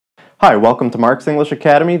Hi, welcome to Mark's English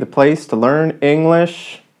Academy, the place to learn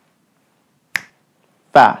English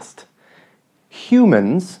fast.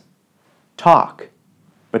 Humans talk,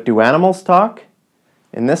 but do animals talk?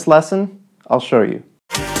 In this lesson, I'll show you.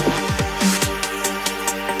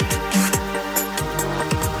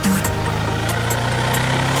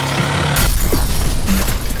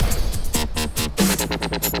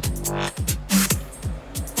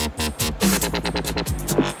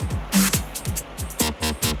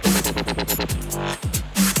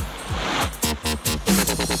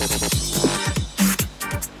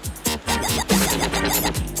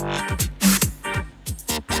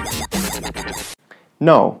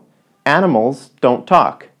 No, animals don't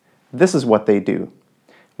talk. This is what they do.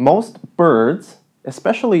 Most birds,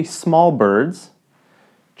 especially small birds,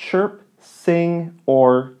 chirp, sing,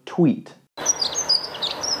 or tweet.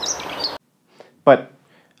 But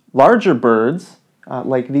larger birds,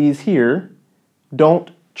 like these here, don't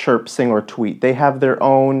chirp, sing, or tweet. They have their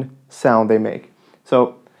own sound they make.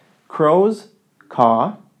 So, crows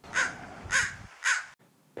caw,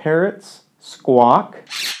 parrots squawk,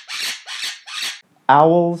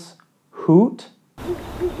 owls hoot.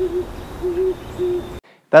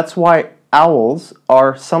 That's why owls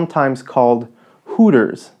are sometimes called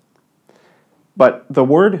hooters. But the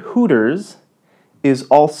word hooters is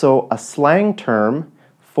also a slang term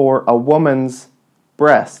for a woman's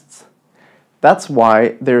breasts. That's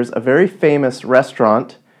why there's a very famous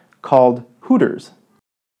restaurant called Hooters.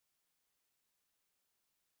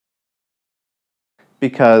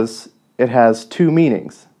 Because it has two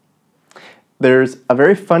meanings. There's a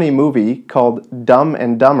very funny movie called Dumb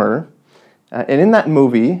and Dumber, and in that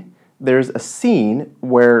movie there's a scene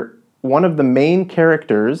where one of the main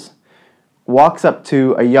characters walks up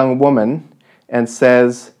to a young woman and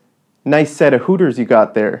says, "Nice set of hooters you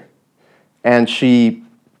got there." And she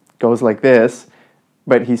goes like this,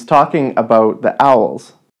 but he's talking about the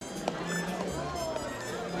owls.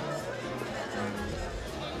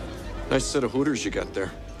 Nice set of hooters you got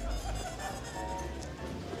there.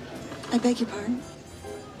 I beg your pardon?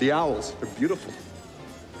 The owls, they're beautiful.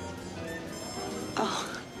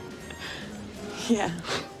 Oh, yeah.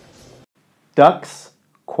 Ducks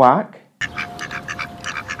quack,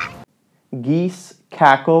 geese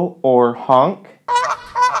cackle or honk,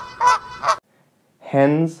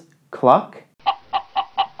 hens cluck,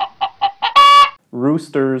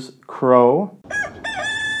 roosters crow,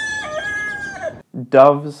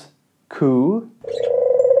 doves coo,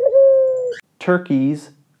 turkeys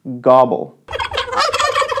gobble.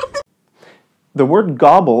 The word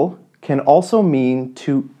gobble can also mean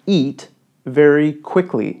to eat very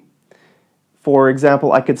quickly. For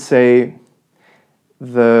example, I could say,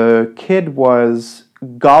 the kid was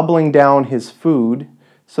gobbling down his food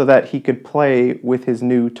so that he could play with his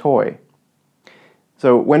new toy.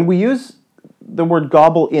 So when we use the word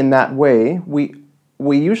gobble in that way, we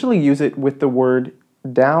usually use it with the word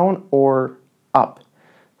down or up.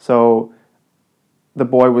 So the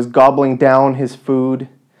boy was gobbling down his food,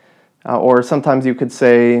 or sometimes you could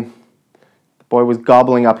say the boy was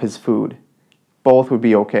gobbling up his food. Both would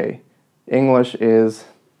be okay. English is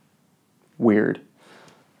weird.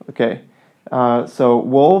 Okay, so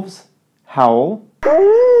wolves howl.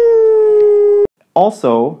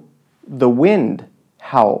 Also, the wind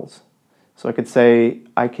howls. So I could say,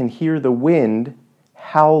 I can hear the wind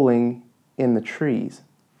howling in the trees.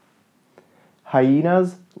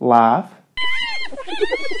 Hyenas laugh.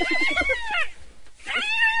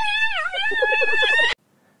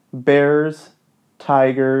 Bears,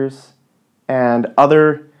 tigers, and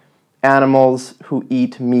other animals who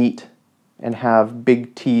eat meat and have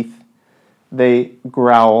big teeth, they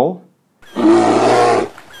growl.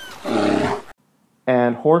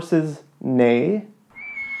 And horses neigh.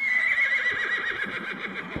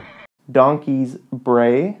 Donkeys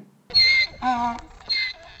bray.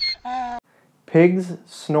 Pigs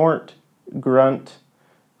snort, grunt,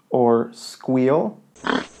 or squeal.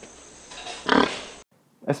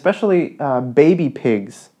 Especially baby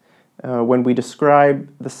pigs. When we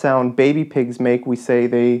describe the sound baby pigs make, we say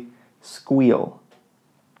they squeal.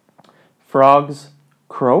 Frogs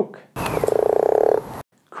croak.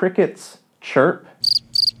 Crickets chirp.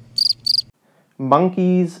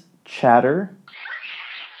 Monkeys chatter.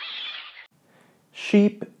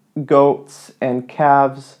 Sheep, goats, and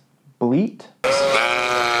calves bleat.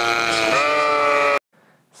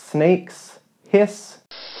 Snakes hiss.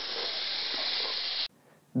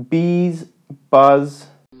 Bees buzz.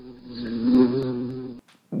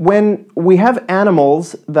 When we have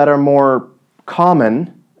animals that are more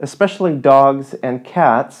common, especially dogs and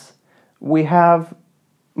cats, we have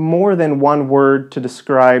more than one word to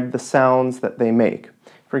describe the sounds that they make.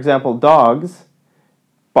 For example, dogs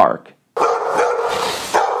bark.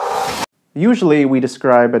 Usually we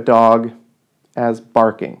describe a dog as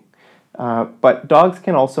barking, but dogs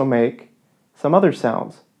can also make some other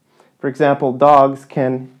sounds. For example, dogs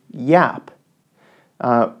can yap.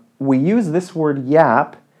 We use this word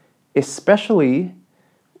yap especially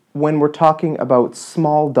when we're talking about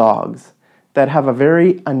small dogs that have a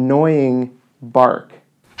very annoying bark.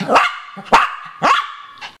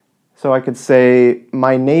 So I could say,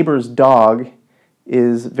 my neighbor's dog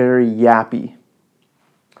is very yappy.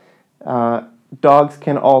 Dogs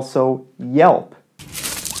can also yelp.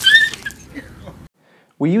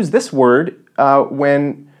 We use this word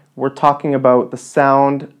when we're talking about the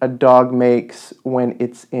sound a dog makes when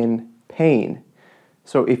it's in pain.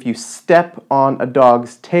 So if you step on a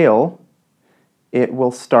dog's tail, it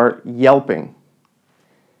will start yelping.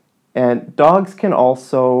 And dogs can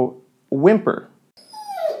also whimper.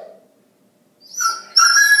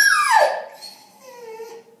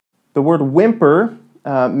 The word whimper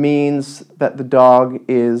means that the dog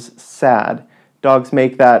is sad. Dogs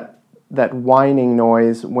make that whining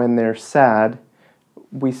noise when they're sad.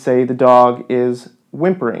 We say the dog is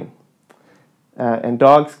whimpering. And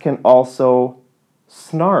dogs can also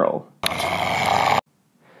snarl.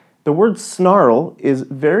 The word snarl is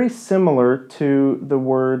very similar to the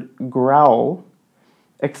word growl,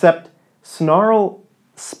 except snarl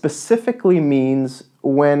specifically means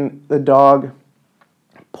when the dog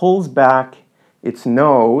pulls back its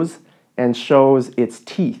nose and shows its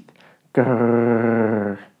teeth.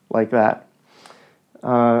 Grrr, like that.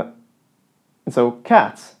 And so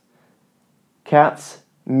cats. Cats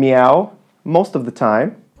meow most of the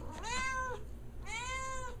time.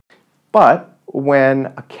 But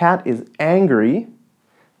when a cat is angry,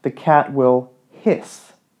 the cat will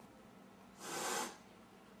hiss.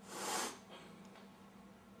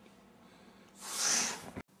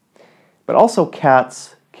 But also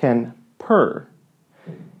cats can purr.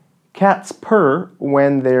 Cats purr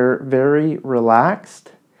when they're very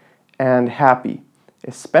relaxed and happy,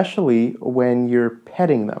 especially when you're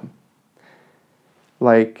petting them.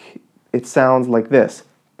 Like, it sounds like this.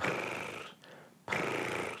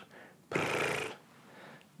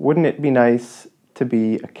 Wouldn't it be nice to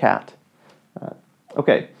be a cat?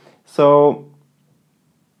 Okay, so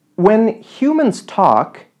when humans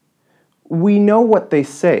talk, we know what they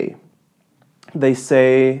say. They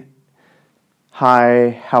say,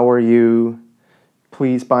 "Hi, how are you?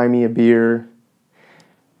 Please buy me a beer."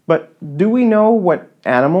 But do we know what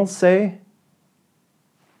animals say?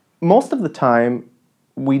 Most of the time,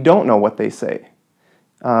 we don't know what they say.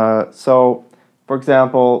 So, for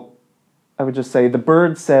example, I would just say, the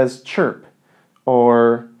bird says chirp,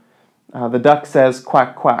 or the duck says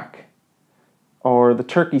quack quack, or the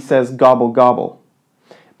turkey says gobble gobble.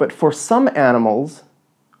 But for some animals,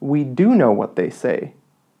 we do know what they say.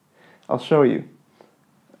 I'll show you.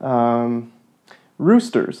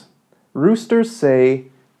 Roosters. Roosters say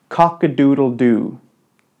cock-a-doodle-doo.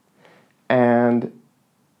 And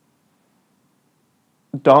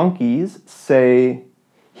donkeys say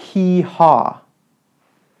hee-haw.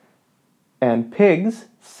 And pigs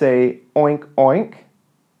say oink oink.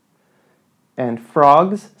 And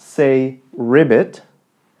frogs say ribbit.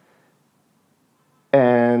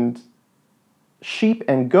 And sheep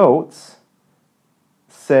and goats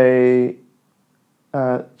say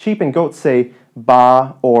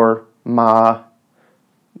ba or ma,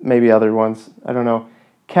 maybe other ones, I don't know.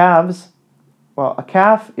 Calves, well, a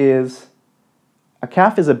calf is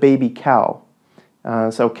a baby cow.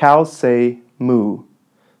 So cows say moo.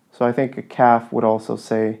 So I think a calf would also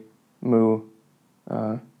say moo.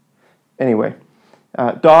 Anyway,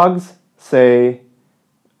 dogs say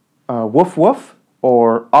woof woof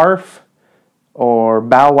or arf or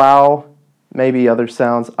bow wow, maybe other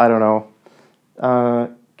sounds, I don't know.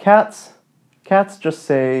 Cats just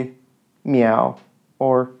say meow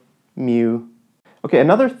or mew. Okay,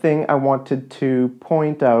 another thing I wanted to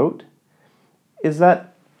point out is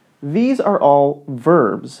that these are all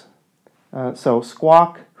verbs. So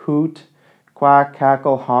squawk, hoot, quack,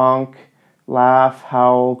 cackle, honk, laugh,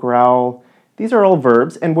 howl, growl. These are all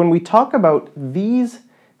verbs, and when we talk about these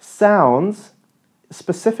sounds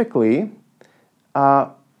specifically,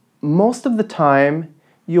 most of the time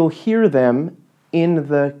you'll hear them in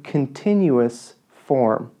the continuous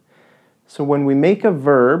form. So when we make a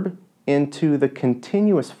verb into the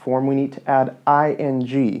continuous form, we need to add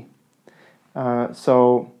ing.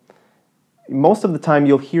 So most of the time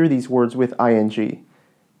you'll hear these words with ing.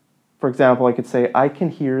 For example, I could say, I can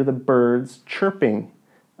hear the birds chirping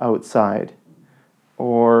outside.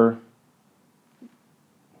 Or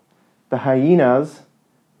the hyenas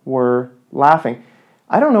were laughing.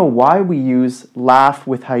 I don't know why we use laugh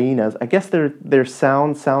with hyenas. I guess their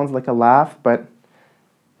sound sounds like a laugh, but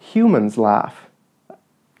humans laugh.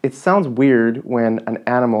 It sounds weird when an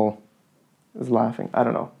animal is laughing. I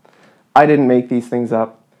don't know. I didn't make these things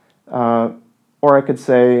up. Or I could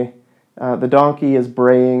say, the donkey is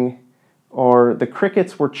braying, or the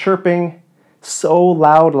crickets were chirping so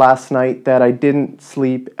loud last night that I didn't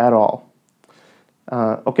sleep at all.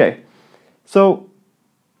 Okay, so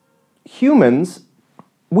humans,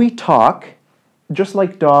 we talk just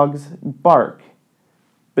like dogs bark.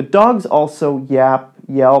 But dogs also yap,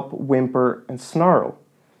 yelp, whimper, and snarl.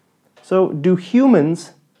 So do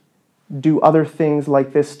humans do other things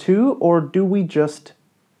like this too, or do we just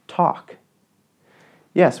talk?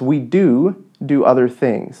 Yes, we do other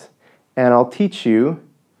things. And I'll teach you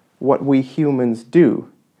what we humans do.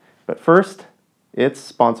 But first, it's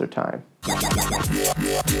sponsor time.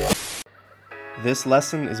 This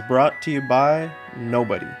lesson is brought to you by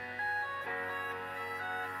nobody.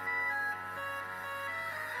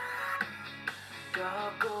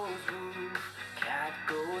 Dog goes woof, cat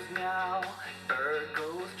goes meow, bird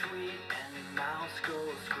goes tweet, and mouse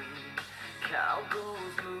goes squeak. Cow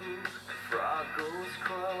goes moo, frog goes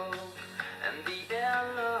croak, and the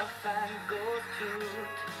elephant goes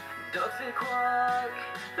toot. Ducks say quack,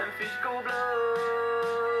 and fish go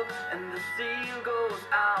blub, and the seal goes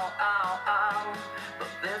ow, ow, ow. But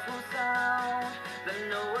there's one sound that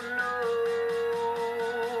no one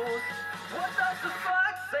knows. What does the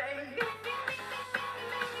fox say?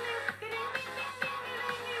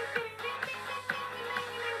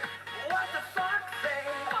 What the fox say?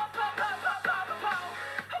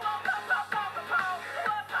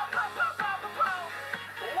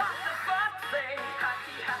 What the fox say?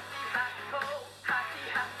 Hacky, hacky, hack, ho. Hacky,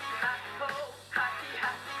 hacky, hack, ho. Hacky,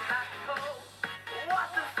 hacky, hack, ho. What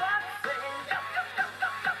the fox say?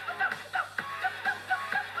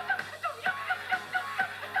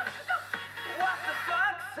 What the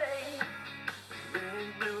fox say? Big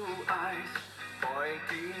blue eyes,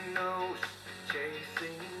 pointy nose,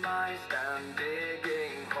 chasing mice and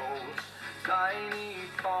digging holes. Tiny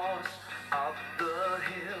paws up the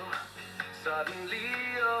hill. Suddenly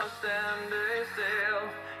you're standing still.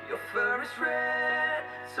 Your fur is red,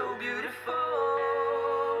 so beautiful,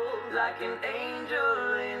 like an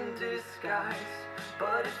angel in disguise.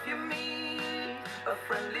 But if you meet a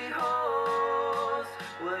friendly horse,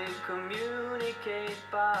 will you communicate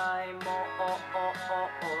by more?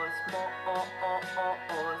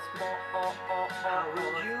 How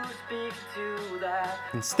will you speak to that?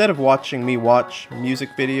 Instead of watching me watch music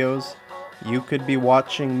videos, you could be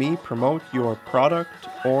watching me promote your product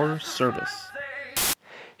or service.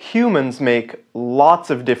 Humans make lots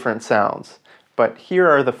of different sounds, but here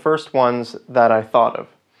are the first ones that I thought of.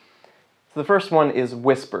 So the first one is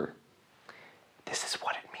whisper. This is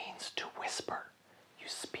what it means to whisper. You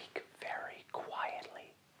speak very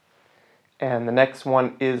quietly. And the next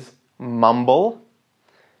one is mumble.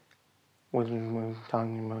 That's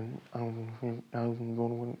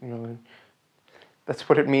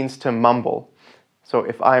what it means to mumble. So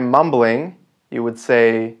if I'm mumbling, you would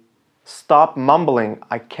say, "Stop mumbling,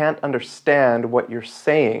 I can't understand what you're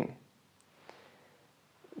saying."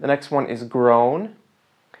 The next one is groan.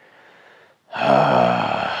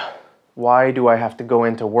 Why do I have to go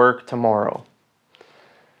into work tomorrow?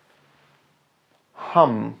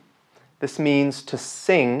 Hum. This means to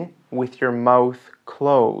sing with your mouth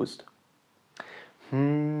closed.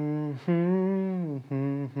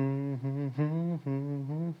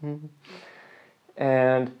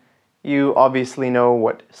 And you obviously know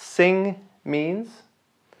what sing means.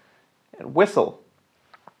 And whistle.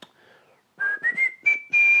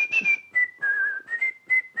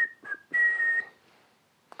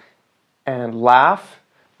 And laugh.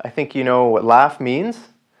 I think you know what laugh means.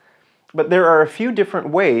 But there are a few different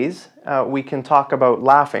ways we can talk about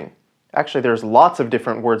laughing. Actually, there's lots of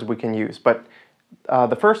different words we can use, but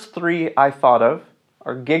the first three I thought of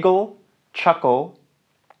are giggle, chuckle,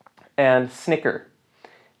 and snicker.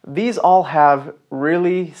 These all have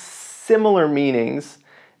really similar meanings,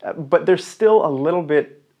 but there's still a little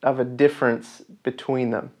bit of a difference between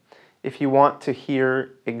them. If you want to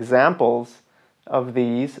hear examples of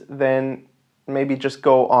these, then maybe just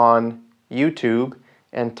go on YouTube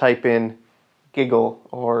and type in giggle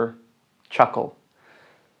or chuckle.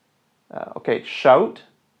 Okay, shout.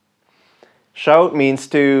 Shout means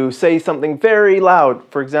to say something very loud.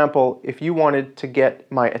 For example, if you wanted to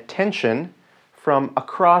get my attention from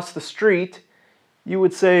across the street, you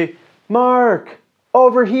would say, "Mark,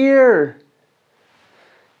 over here!"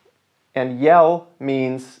 And yell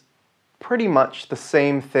means pretty much the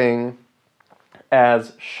same thing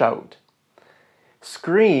as shout.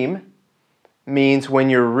 Scream means when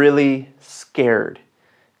you're really scared.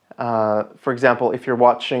 For example, if you're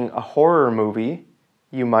watching a horror movie,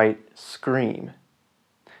 you might scream.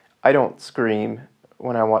 I don't scream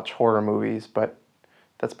when I watch horror movies, but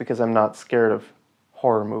that's because I'm not scared of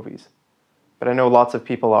horror movies. But I know lots of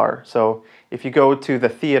people are. So if you go to the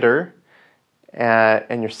theater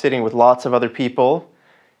and you're sitting with lots of other people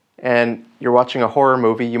and you're watching a horror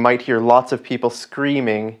movie, you might hear lots of people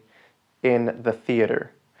screaming in the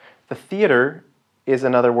theater. The theater is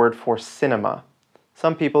another word for cinema.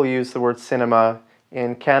 Some people use the word cinema.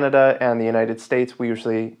 In Canada and the United States, we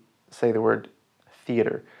usually say the word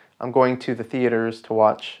theater. I'm going to the theaters to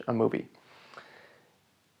watch a movie.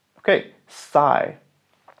 Okay, sigh.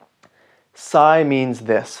 Sigh means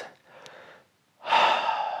this.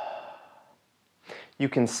 You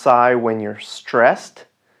can sigh when you're stressed,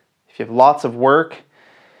 if you have lots of work,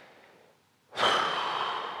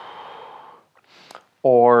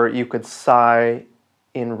 or you could sigh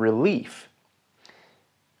in relief.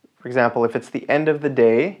 For example, if it's the end of the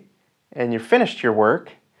day and you've finished your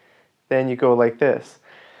work, then you go like this.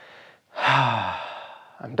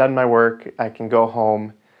 I'm done my work, I can go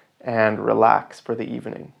home and relax for the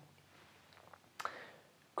evening.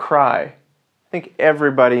 Cry. I think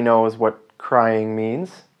everybody knows what crying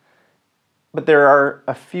means, but there are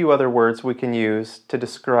a few other words we can use to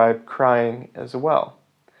describe crying as well.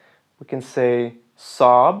 We can say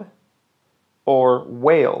sob or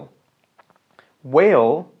wail.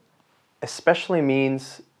 Wail especially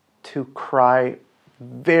means to cry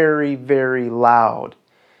very, very loud.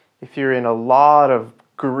 If you're in a lot of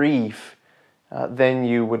grief, then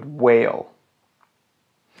you would wail.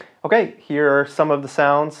 Okay, here are some of the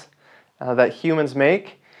sounds that humans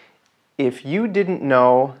make. If you didn't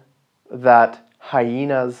know that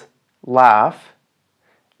hyenas laugh,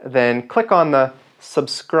 then click on the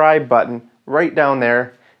subscribe button right down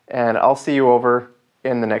there, and I'll see you over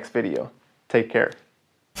in the next video. Take care.